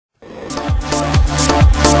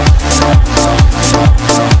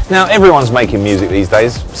Now, everyone's making music these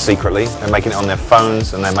days, secretly. They're making it on their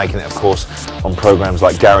phones, and they're making it, of course, on programs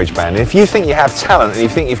like GarageBand. And if you think you have talent and you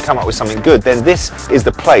think you've come up with something good, then this is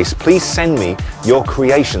the place. Please send me your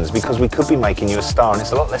creations, because we could be making you a star, and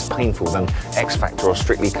it's a lot less painful than X Factor or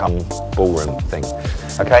Strictly Come Ballroom thing.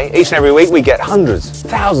 Okay? Each and every week we get hundreds,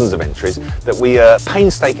 thousands of entries that we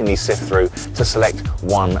painstakingly sift through to select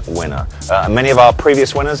one winner. And many of our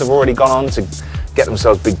previous winners have already gone on to get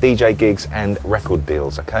themselves big DJ gigs and record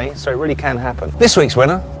deals, okay? So it really can happen. This week's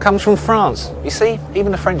winner comes from France. You see,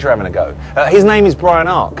 even the French are having a go. His name is Brian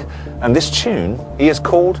Ark, and this tune he has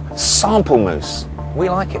called Samplemousse. We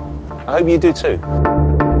like it. I hope you do too.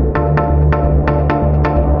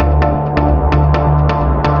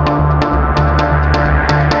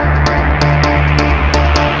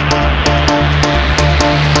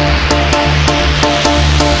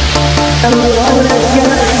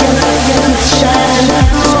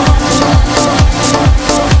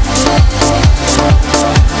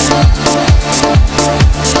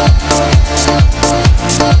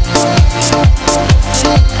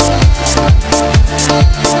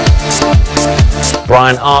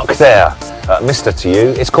 Brian Ark there, Mr. to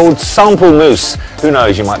you. It's called Samplemousse. Who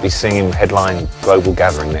knows, you might be singing headline Global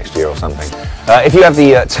Gathering next year or something. If you have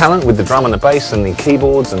the talent with the drum and the bass and the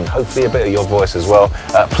keyboards and hopefully a bit of your voice as well,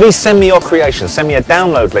 please send me your creation. Send me a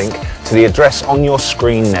download link to the address on your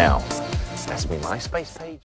screen now. That's me MySpace page.